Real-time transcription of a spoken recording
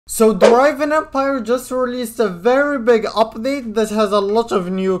So Driving Empire just released a very big update that has a lot of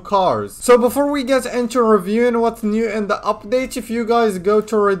new cars. So before we get into reviewing what's new in the update, if you guys go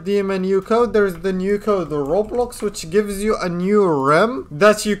to redeem a new code, there's the new code Roblox, which gives you a new rim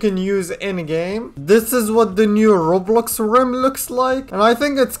that you can use in game. This is what the new Roblox rim looks like, and I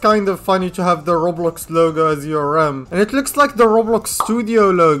think it's kind of funny to have the Roblox logo as your rim. And it looks like the Roblox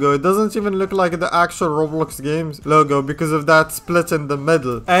Studio logo. It doesn't even look like the actual Roblox games logo because of that split in the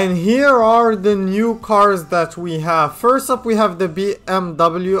middle. And here are the new cars that we have. First up, we have the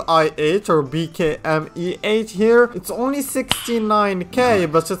BMW i8 or BKM E8 here. It's only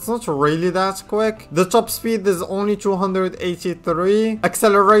 69k, but it's not really that quick. The top speed is only 283.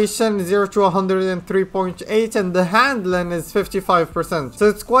 Acceleration 0 to 103.8, and the handling is 55%. So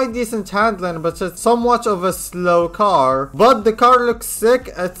it's quite decent handling, but it's somewhat of a slow car. But the car looks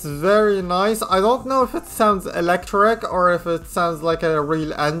sick. It's very nice. I don't know if it sounds electric or if it sounds like a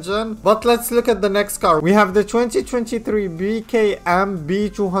real engine, but let's look at the next car. We have the 2023 BKM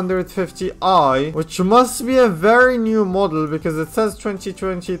B250i, which must be a very new model because it says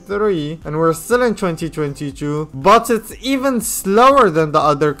 2023 and we're still in 2022, but it's even slower than the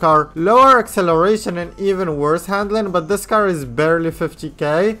other car. Lower acceleration and even worse handling, but this car is barely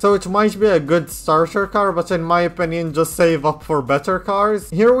 50k, so it might be a good starter car, but in my opinion, just save up for better cars.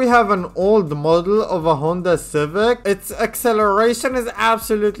 Here we have an old model of a Honda Civic. Its acceleration is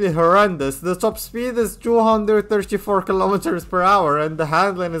absolutely horrendous. The top speed is 234 kilometers per hour and the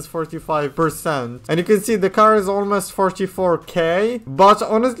handling is 45%. And you can see the car is almost 44k, but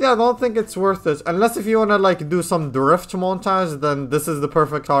honestly I don't think it's worth it, unless if you want to like do some drift montage, then this is the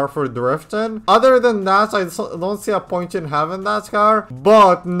perfect car for drifting. Other than that, I don't see a point in having that car.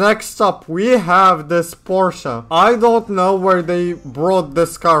 But next up, we have this Porsche. I don't know where they brought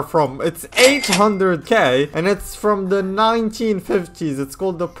this car from. It's 800k and it's from the 1950s. It's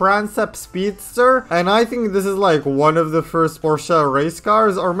called the Princeps Speedster, and I think this is like one of the first Porsche race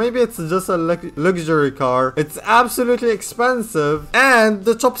cars, or maybe it's just a luxury car. It's absolutely expensive and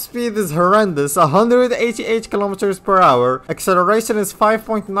the top speed is horrendous, 188 kilometers per hour. Acceleration is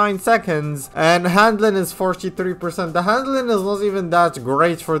 5.9 seconds and handling is 43%. The handling is not even that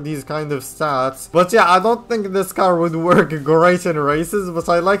great for these kind of stats, but yeah, I don't think this car would work great in races, but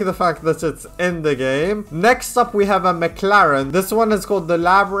I like the fact that it's in the game. Next up, we have a McLaren. This one is called the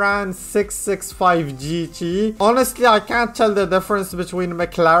Labhrann 665 GT. Honestly, I can't tell the difference between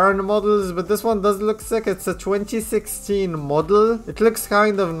McLaren models, but this one does look sick. It's a 2016 model. It looks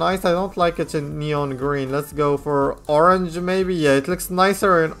kind of nice. I don't like it in neon green. Let's go for orange maybe. Yeah, it looks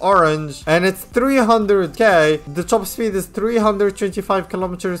nicer in orange, and it's 300k. The top speed is 325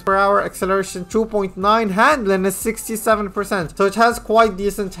 kilometers per hour. Acceleration 2.9. Handling is 67%, so it has quite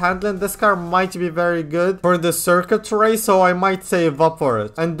decent handling. This car might be very good for the circuit race, so I might save up for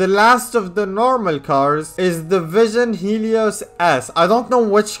it. And the last of the normal cars is the Vision Helios S. I don't know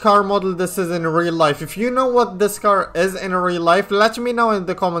which car model this is in real life. If you know what this car is in real life, let me know in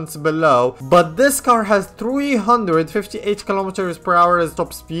the comments below. But this car has 358 kilometers per hour as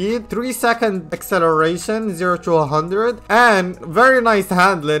top speed, 3-second acceleration 0 to 100, and very nice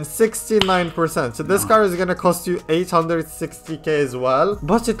handling, 69%. So this car is gonna cost you 860k as well,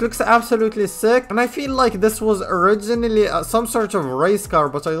 but it looks absolutely sick. And I feel like this was originally some sort of race car,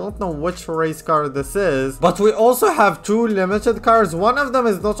 but I don't know which race car this is. But we also have two limited cars. One of them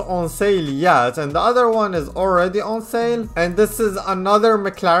is not on sale yet and the other one is already on sale, and this is another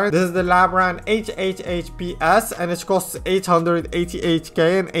McLaren. This is the Labhrann 888PS and it costs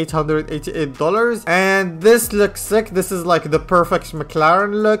 888k and $888, and this looks sick. This is like the perfect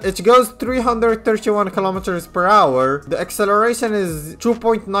McLaren look. It goes 331 kilometers per hour. The acceleration is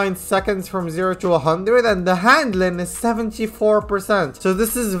 2.9 seconds from 0 to 100 and the handling is 74%. So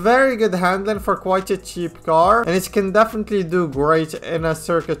this is very good handling for quite a cheap car, and it can definitely do great in a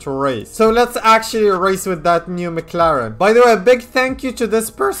circuit race. So let's actually race with that new McLaren. By the way, a big thank you to this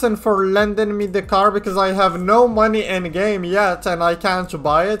person for lending me the car because I have no money in game yet and I can't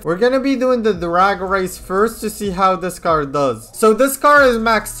buy it. We're gonna be doing the drag race first to see how this car does. So this car is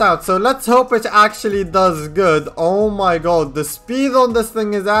maxed out, so let's hope it actually does good. Oh my god, the speed on this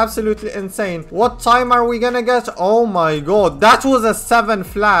thing is absolutely insane. What time are we gonna get? Oh my god, that was a 7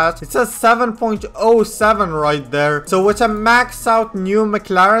 flat. It says 7.07 right there. So with a maxed out new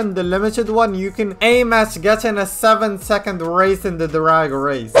McLaren, the limited one, you can aim at getting a 7-second race in the drag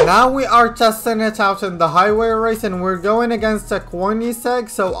race. Now we are testing it out in the highway race and we're going against a Koenigsegg,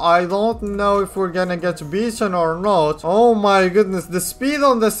 so I don't know if we're gonna get beaten or not. Oh my goodness, the speed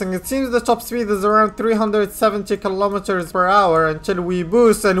on this thing, it seems the top speed is around 370 kilometers per hour until we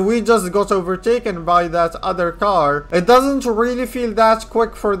boost, and we just got overtaken by that other car. It doesn't really feel feel that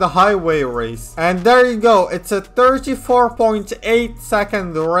quick for the highway race. And there you go. It's a 34.8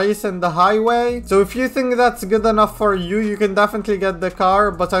 second race in the highway. So if you think that's good enough for you, you can definitely get the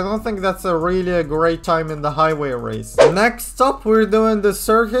car, but I don't think that's really a great time in the highway race. Next up, we're doing the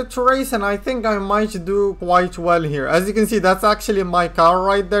circuit race, and I think I might do quite well here. As you can see, that's actually my car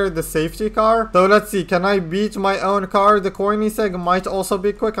right there, the safety car. So let's see, can I beat my own car? The Koenigsegg might also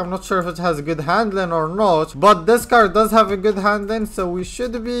be quick. I'm not sure if it has good handling or not, but this car does have a good handling, so we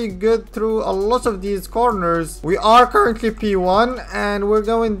should be good through a lot of these corners. We are currently P1, and we're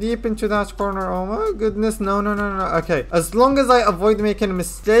going deep into that corner. Oh my goodness, no. Okay, as long as I avoid making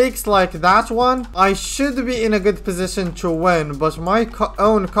mistakes like that one, I should be in a good position to win, but my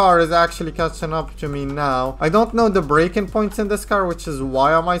own car is actually catching up to me now. I don't know the braking points in this car, which is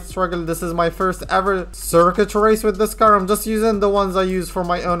why I might struggle. This is my first ever circuit race with this car. I'm just using the ones I use for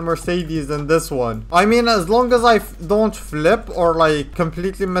my own Mercedes and this one. I mean, as long as I don't flip or like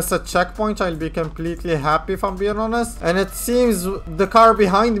completely miss a checkpoint, I'll be completely happy, if I'm being honest. And it seems the car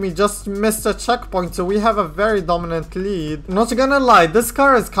behind me just missed a checkpoint, so we have a very dominant lead. Not gonna lie, this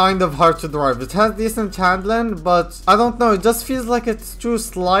car is kind of hard to drive. It has decent handling, but I don't know, it just feels like it's too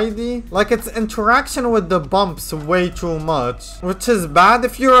slidey. Like its interaction with the bumps way too much, which is bad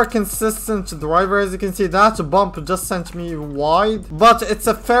if you're a consistent driver. As you can see, that bump just sent me wide, but it's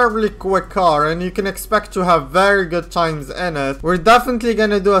a fairly quick car and you can expect to have very good times in it. We're definitely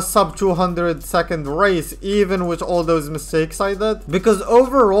gonna do a sub 200 second race, even with all those mistakes I did, because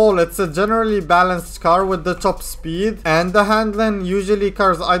overall it's a generally balanced car with the top speed and the handling. Usually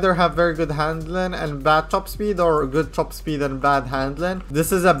cars either have very good handling and bad top speed, or good top speed and bad handling.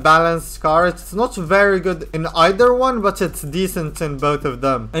 This is a balanced car. It's not very good in either one, but it's decent in both of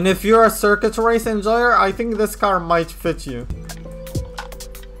them. And if you're a circuit race enjoyer, I think this car might fit you.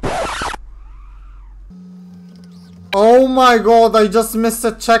 Oh my god, I just missed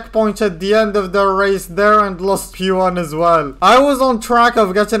a checkpoint at the end of the race there and lost P1 as well. I was on track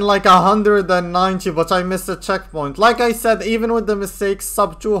of getting like 190, but I missed a checkpoint. Like I said, even with the mistakes,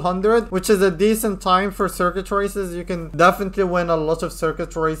 sub 200, which is a decent time for circuit races. You can definitely win a lot of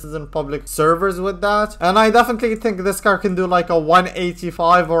circuit races in public servers with that. And I definitely think this car can do like a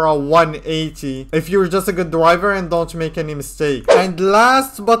 185 or a 180 if you're just a good driver and don't make any mistakes. And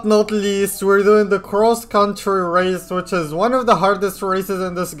last but not least, we're doing the cross-country race, which is one of the hardest races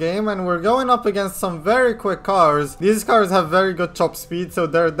in this game, and we're going up against some very quick cars. These cars have very good top speed, so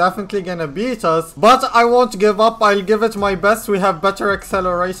they're definitely gonna beat us, but I won't give up. I'll give it my best. We have better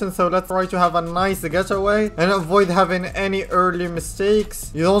acceleration, so let's try to have a nice getaway and avoid having any early mistakes.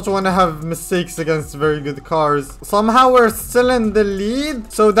 You don't want to have mistakes against very good cars. Somehow we're still in the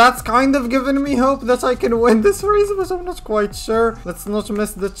lead, so that's kind of giving me hope that I can win this race, but I'm not quite sure. Let's not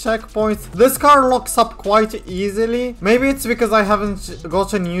miss the checkpoints. This car locks up quite easily. Maybe it's because I haven't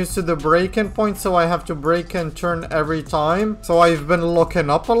gotten used to the braking point, so I have to brake and turn every time. So I've been locking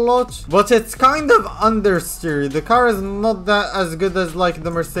up a lot, but it's kind of understeer. The car is not that as good as like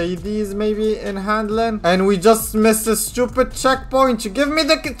the Mercedes maybe in handling. And we just missed a stupid checkpoint. Give me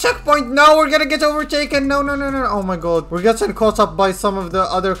the checkpoint. No, we're gonna get overtaken. No. Oh my god. We're getting caught up by some of the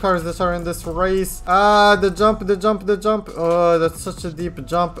other cars that are in this race. The jump. Oh, that's such a deep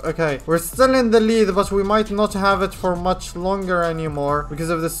jump. Okay, we're still in the lead, but we might not have it for much longer anymore because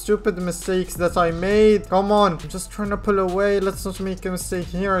of the stupid mistakes that I made. Come on, I'm just trying to pull away. Let's not make a mistake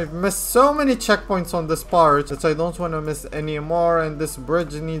here. I've missed so many checkpoints on this part that I don't want to miss any more, and this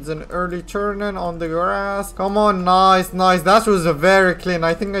bridge needs an early turning on the grass. Come on, nice. That was very clean.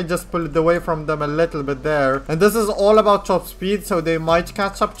 I think I just pulled away from them a little bit there, and this is all about top speed, so they might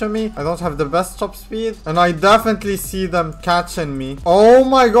catch up to me. I don't have the best top speed, and I definitely see them catching me. Oh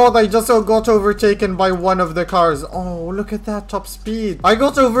my god, I just got overtaken by one of the cars. Oh, look at that top speed. I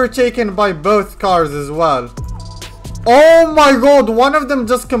got overtaken by both cars as well. Oh my god, one of them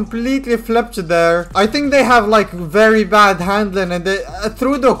just completely flipped there. I think they have like very bad handling, and they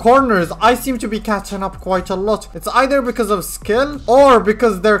through the corners I seem to be catching up quite a lot. It's either because of skill or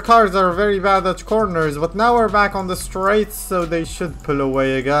because their cars are very bad at corners, but now we're back on the straights, so they should pull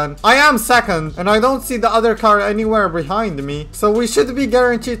away again. I am second, and I don't see the other car anywhere behind me, so we should be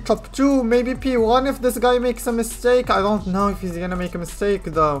guaranteed top 2, maybe P1 if this guy makes a mistake. I don't know if he's gonna make a mistake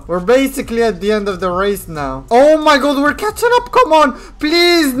though. We're basically at the end of the race now. Oh my god, god, we're catching up. Come on.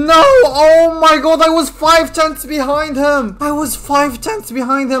 Please, no. Oh my god, I was 5/10 behind him. I was 5/10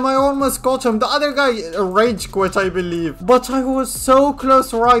 behind him. I almost got him. The other guy rage quit, I believe. But I was so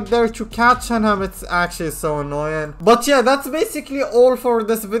close right there to catching him. It's actually so annoying. But yeah, that's basically all for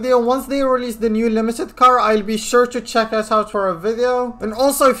this video. Once they release the new limited car, I'll be sure to check us out for a video. And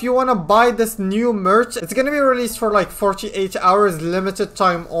also, if you want to buy this new merch, it's going to be released for like 48 hours, limited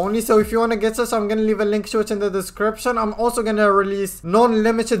time only. So if you want to get this, I'm going to leave a link to it in the description. I'm also going to release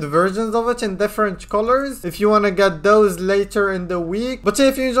non-limited versions of it in different colors if you want to get those later in the week. But yeah,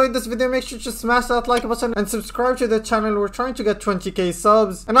 if you enjoyed this video, make sure to smash that like button and subscribe to the channel. We're trying to get 20k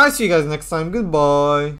subs. And I'll see you guys next time. Goodbye.